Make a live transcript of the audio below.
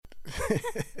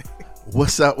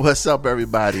What's up,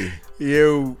 everybody?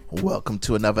 Yo. Welcome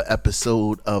to another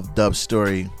episode of Dub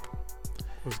Story.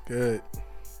 What's good?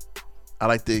 I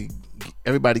like to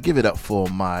everybody give it up for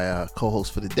my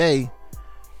co-host for the day.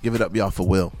 Give it up, y'all, for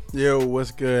Will. Yo,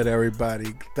 what's good,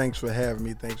 everybody? Thanks for having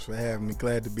me.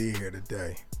 Glad to be here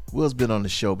today. Will's been on the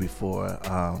show before.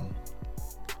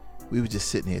 We were just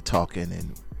sitting here talking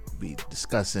and we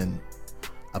discussing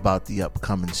about the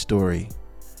upcoming story,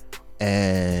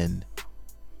 and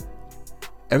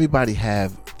everybody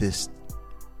have this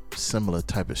similar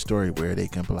type of story where they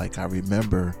can be like, I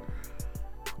remember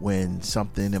when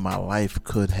something in my life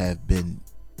could have been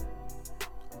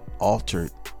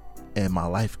altered and my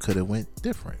life could have went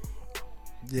different.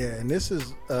 Yeah, and this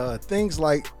is things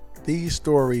like these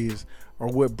stories are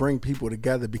what bring people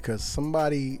together, because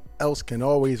somebody else can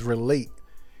always relate.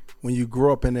 When you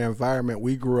grow up in the environment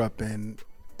we grew up in,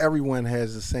 everyone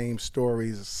has the same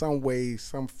stories, some way,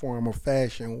 some form or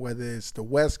fashion, whether it's the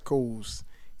West Coast,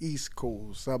 East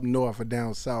Coast, up north or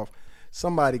down south.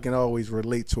 Somebody can always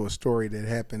relate to a story that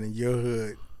happened in your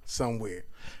hood somewhere.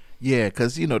 Yeah,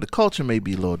 because, the culture may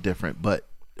be a little different, but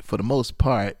for the most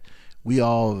part, we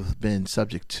all have been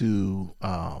subject to,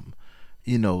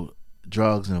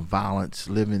 drugs and violence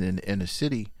living in the inner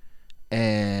city.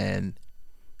 And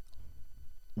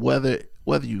whether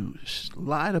you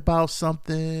lied about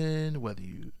something, whether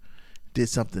you did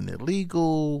something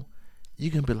illegal, you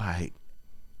can be like,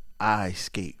 I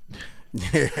escaped.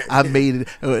 I made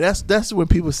it. That's when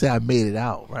people say I made it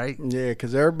out, right? Yeah,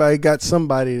 because everybody got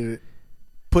somebody to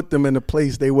put them in a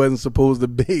place they wasn't supposed to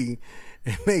be,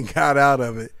 and they got out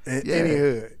of it in any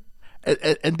hood.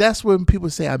 And that's when people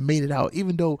say I made it out,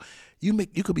 even though you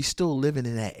could be still living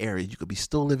in that area, you could be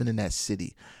still living in that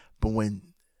city, but when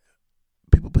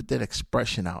people put that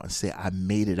expression out and say I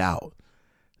made it out,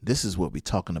 this is what we're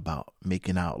talking about,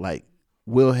 making out. Like,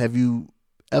 Will, have you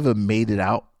ever made it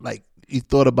out? Like, you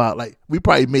thought about, like, we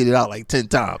probably made it out like 10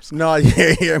 times. No,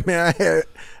 yeah, man.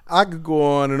 I could go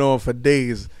on and on for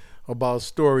days about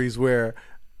stories where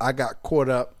I got caught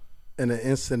up in an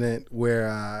incident where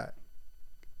I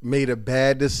made a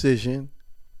bad decision,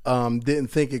 didn't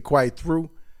think it quite through,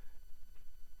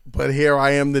 but here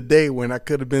I am today when I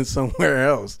could have been somewhere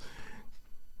else.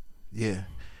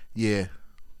 Yeah.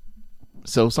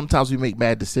 So sometimes we make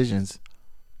bad decisions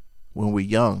when we're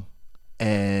young,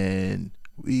 and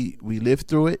we live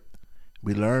through it,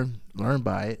 we learn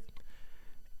by it,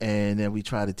 and then we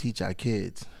try to teach our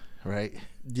kids, right?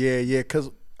 Yeah, because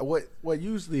what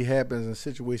usually happens in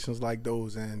situations like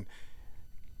those, and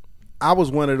I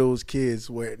was one of those kids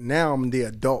where now I'm the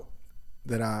adult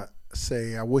that I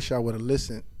say I wish I would have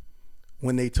listened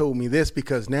when they told me this,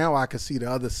 because now I can see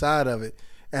the other side of it,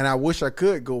 and I wish I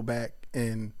could go back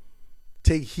and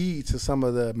take heed to some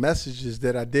of the messages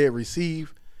that I did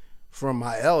receive from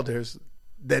my elders,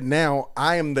 that now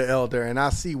I am the elder and I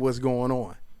see what's going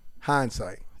on.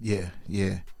 Hindsight. Yeah.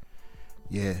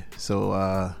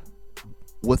 So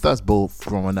with us both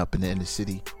growing up in the inner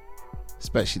city,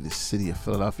 especially the city of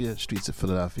Philadelphia, streets of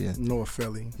Philadelphia, North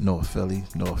Philly,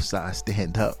 North Side,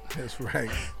 stand up. That's right.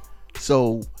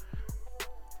 So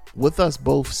with us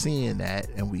both seeing that,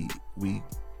 and we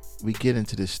get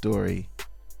into this story.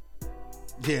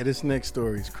 Yeah, this next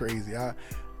story is crazy.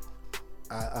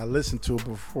 I listened to it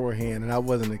beforehand, and I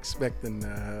wasn't expecting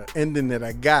the ending that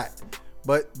I got.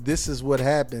 But this is what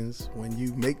happens when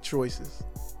you make choices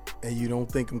and you don't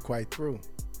think them quite through.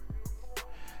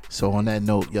 So on that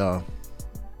note, y'all,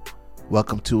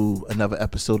 welcome to another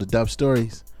episode of Dub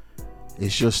Stories.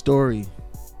 It's your story,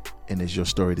 and it's your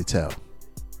story to tell.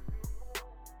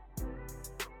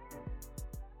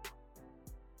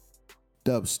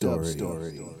 Dub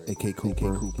Story, A.K.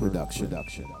 Cooper Production.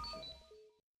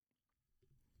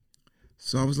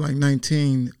 So I was like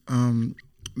 19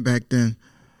 back then,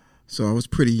 so I was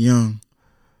pretty young.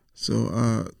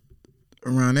 So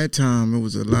around that time, it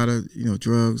was a lot of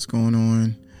drugs going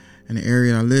on in the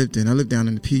area I lived in. I lived down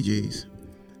in the PJs,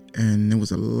 and there was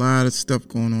a lot of stuff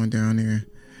going on down there.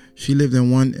 She lived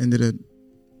in one end of the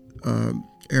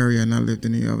area, and I lived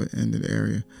in the other end of the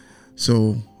area.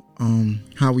 So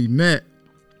how we met,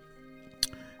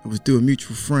 it was through a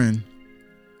mutual friend.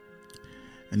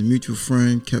 And the mutual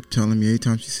friend kept telling me every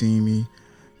time she seen me,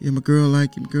 yeah, my girl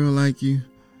like you.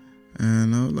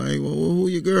 And I was like, well, who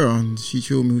your girl? And she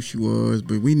showed me who she was,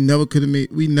 but we never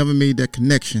made that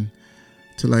connection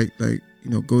to like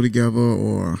go together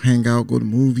or hang out, go to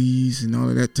movies and all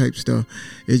of that type stuff.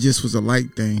 It just was a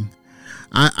like thing.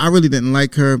 I really didn't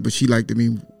like her, but she liked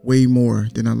me way more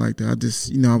than I liked her. I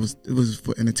just, it was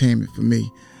for entertainment for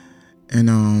me.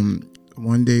 And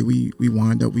one day we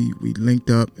wound up, we linked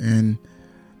up, and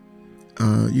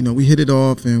we hit it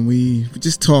off, and we were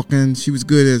just talking. She was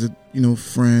good as a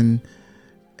friend,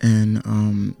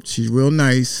 and she's real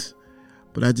nice,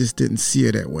 but I just didn't see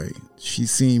her that way. She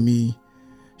seen me.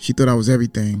 She thought I was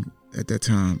everything at that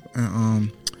time.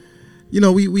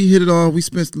 We hit it off. We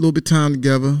spent a little bit of time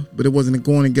together, but it wasn't a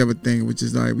going together thing. It was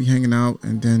just like we hanging out,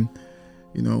 and then,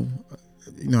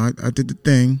 I did the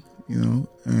thing,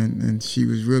 and she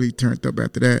was really turned up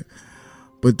after that.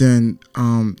 But then,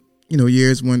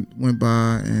 years went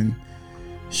by, and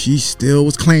she still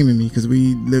was claiming me because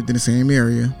we lived in the same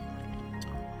area.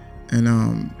 And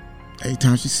every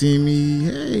time she seen me,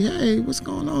 hey, what's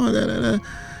going on? Da, da, da.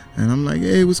 And I'm like,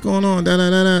 hey, what's going on? Da, da,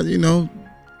 da, da,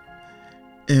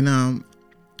 And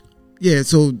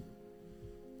so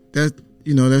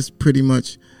that's pretty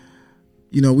much,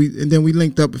 and then we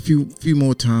linked up a few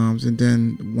more times, and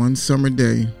then one summer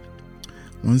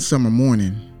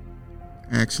morning,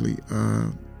 actually,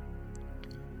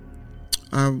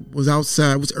 I was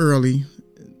outside. It was early.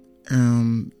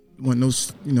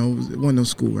 Wasn't no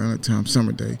school around that time,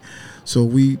 summer day. So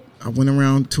I went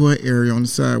around to her area on the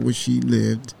side where she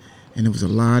lived, and there was a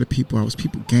lot of people. There was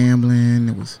people gambling.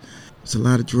 There was a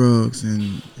lot of drugs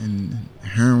and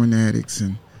heroin addicts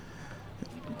and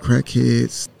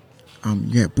crackheads.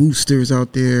 You had boosters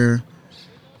out there.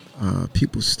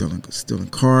 People stealing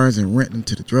cars and renting them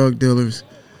to the drug dealers,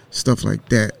 stuff like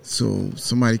that. So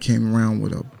somebody came around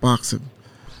with a box of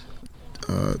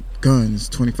guns,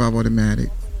 25 automatic.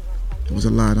 There was a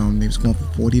lot of them. They was going for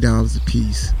 $40 a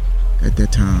piece at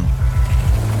that time.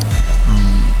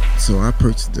 So I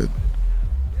purchased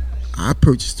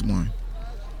one.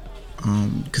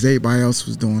 Because everybody else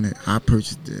was doing it. I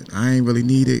purchased it. I ain't really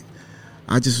need it.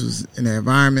 I just was in the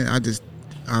environment. I just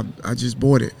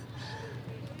bought it.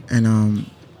 And I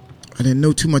didn't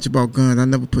know too much about guns. I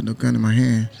never put no gun in my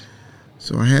hand.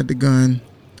 So I had the gun.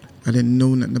 I didn't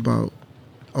know nothing about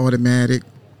automatic,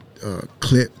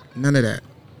 clip, none of that.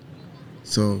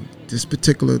 So this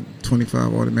particular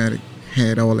 25 automatic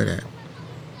had all of that.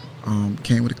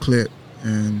 Came with a clip,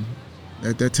 and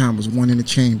at that time was one in the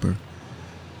chamber.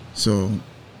 So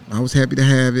I was happy to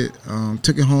have it.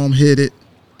 Took it home, hid it.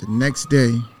 The next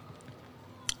day,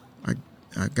 I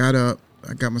got up,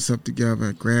 I got myself together,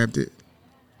 I grabbed it,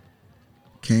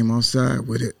 came outside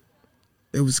with it.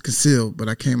 It was concealed, but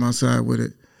I came outside with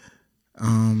it.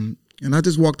 And I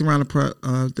just walked around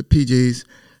the PJs,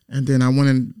 and then I went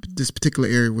in this particular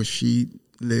area where she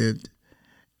lived,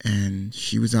 and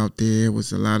she was out there. There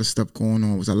was a lot of stuff going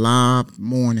on. It was a live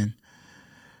morning.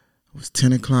 It was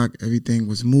 10 o'clock. Everything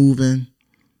was moving.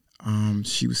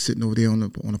 She was sitting over there on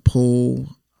a pole.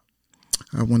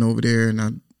 I went over there and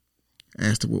I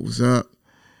asked her what was up.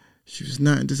 She was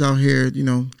nothing, just out here,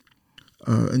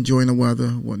 enjoying the weather,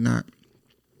 whatnot.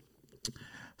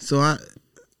 So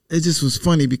it just was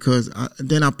funny because I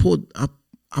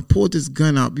pulled this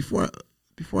gun out before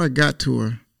I got to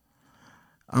her.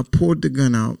 I pulled the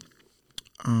gun out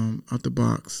the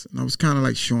box, and I was kind of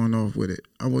like showing off with it.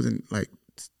 I wasn't like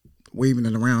waving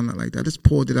it around, not like that. I just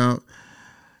pulled it out,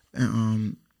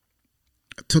 and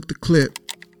I took the clip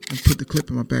and put the clip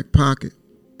in my back pocket,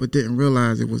 but didn't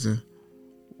realize it was a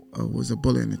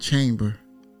bullet in the chamber.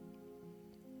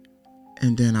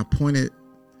 And then I pointed it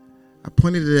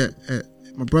at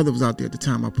my brother was out there at the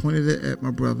time. I pointed it at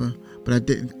my brother, but I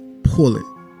didn't pull it.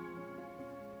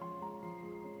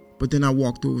 But then I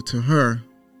walked over to her,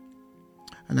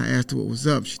 and I asked her what was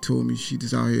up. She told me she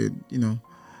just out here,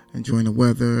 enjoying the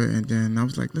weather. And then I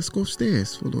was like, let's go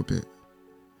upstairs for a little bit.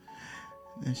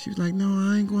 And she was like,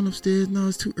 no, I ain't going upstairs. No,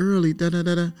 it's too early. Da da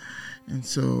da da. And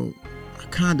so I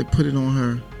kind of put it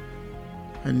on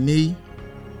her knee,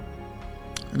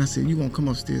 and I said, you won't come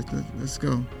upstairs. Let's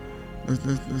go.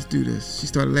 Let's do this. She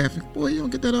started laughing. Boy, you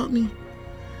don't get that out me.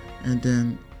 And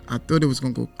then I thought it was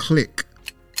gonna go click,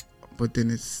 but then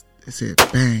it said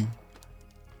bang,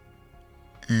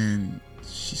 and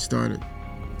she started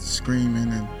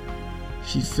screaming and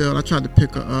she fell. I tried to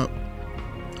pick her up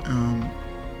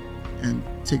and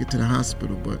take her to the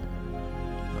hospital, but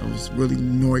I was really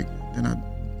annoyed. And I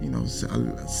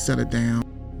set her down.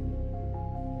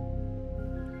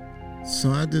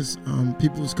 So I just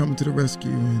people was coming to the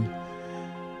rescue, and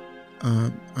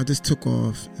I just took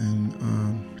off, and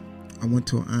I went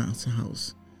to her aunt's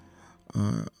house.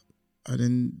 I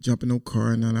didn't jump in no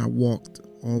car, and then I walked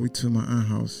all the way to my aunt's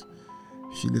house.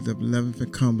 She lived up 11th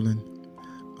and Cumberland.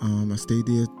 I stayed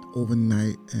there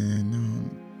overnight, and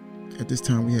at this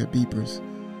time we had beepers,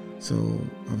 so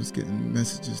I was getting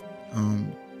messages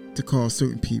to call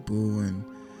certain people, and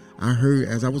I heard,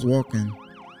 as I was walking,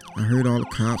 I heard all the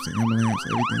cops and ambulance,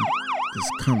 everything is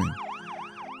coming.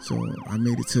 So I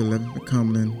made it to 11th and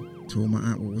Cumberland, told my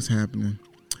aunt what was happening.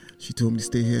 She told me to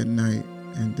stay here at night,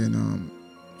 and then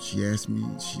she asked me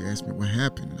what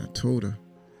happened, and I told her.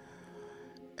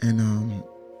 And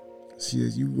she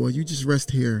said, you just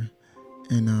rest here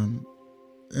and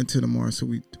until tomorrow, so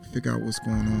we figure out what's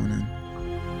going on.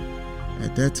 And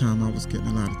at that time, I was getting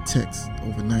a lot of texts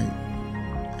overnight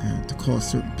and to call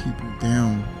certain people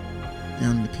down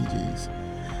in the PJs,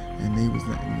 and they was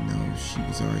letting me know she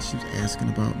was all right. She was asking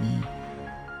about me,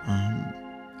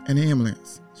 in the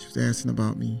ambulance. She was asking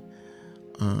about me,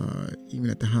 even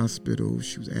at the hospital.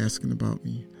 She was asking about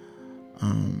me.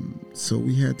 So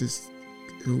we had this.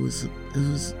 It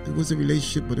was a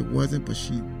relationship, but it wasn't. But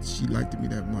she liked me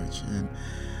that much, and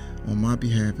on my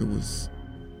behalf, it was,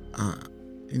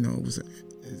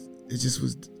 it just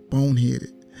was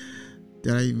boneheaded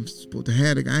that I even supposed to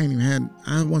have. I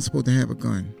wasn't supposed to have a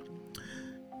gun,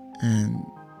 and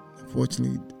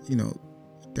unfortunately,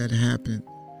 that happened.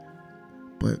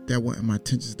 But that wasn't my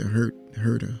intentions to hurt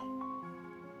her.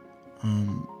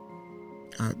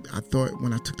 I thought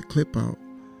when I took the clip out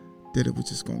that it was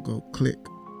just gonna go click.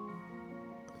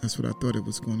 That's what I thought it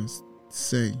was gonna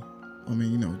say.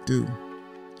 Do.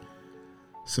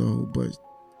 So, but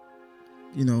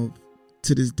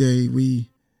to this day we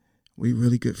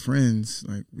really good friends.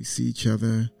 Like, we see each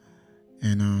other,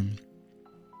 and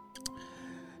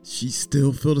she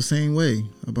still feel the same way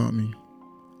about me.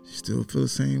 She still feel the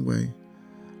same way.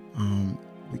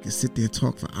 We can sit there and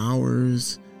talk for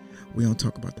hours. We don't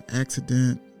talk about the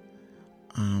accident.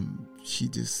 She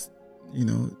just,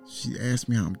 she asked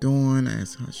me how I'm doing. I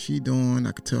asked how she doing.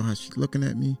 I could tell how she's looking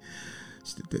at me.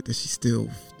 That she still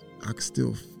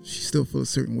feel a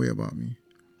certain way about me.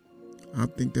 I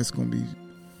think that's gonna be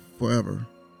forever.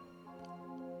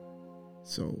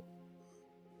 So.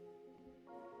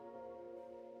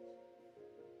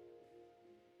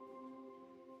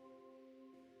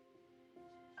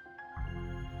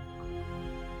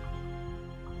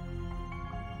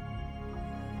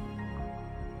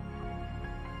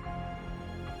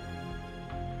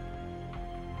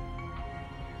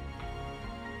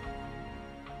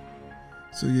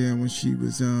 So yeah, when she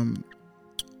was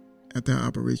at that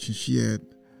operation, she had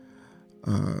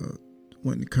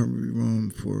went in the recovery room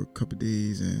for a couple of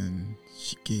days, and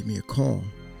she gave me a call.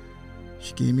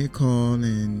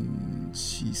 And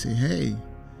she said, "Hey,"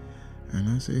 and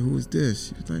I said, "Who is this?"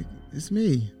 She was like, "It's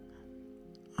me."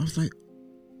 I was like,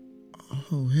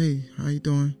 "Oh, hey, how you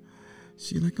doing?"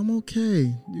 She like, "I'm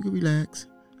okay. You can relax.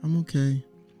 I'm okay."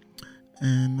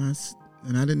 And I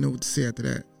didn't know what to say after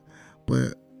that,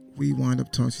 but we wound up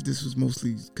talking. She just was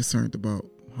mostly concerned about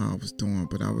how I was doing,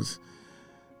 but I was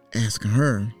asking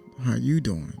her, "How you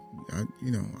doing?"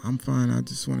 I'm fine. I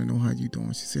just want to know how you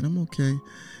doing. She said, "I'm okay.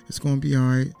 It's going to be all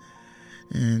right."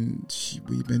 And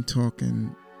we've been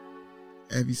talking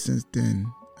ever since then.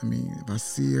 I mean, if I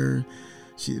see her,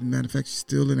 matter of fact, she's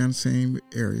still in that same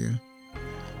area.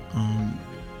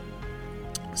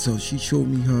 So she showed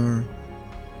me her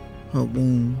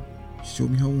wound. She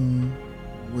showed me her wound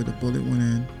where the bullet went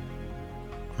in.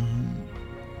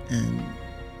 And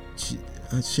she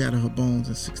shattered her bones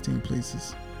in 16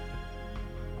 places.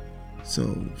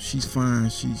 So she's fine.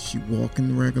 She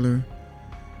walking regular.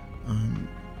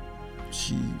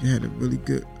 She had a really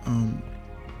good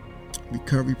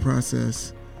recovery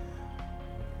process,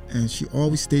 and she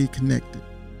always stayed connected,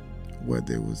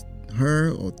 whether it was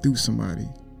her or through somebody,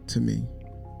 to me.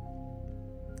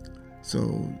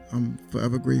 So I'm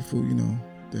forever grateful,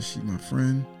 that she's my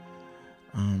friend.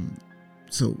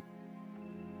 So,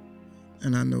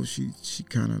 and I know she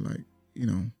kind of like,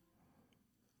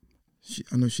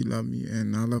 I know she loved me,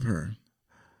 and I love her.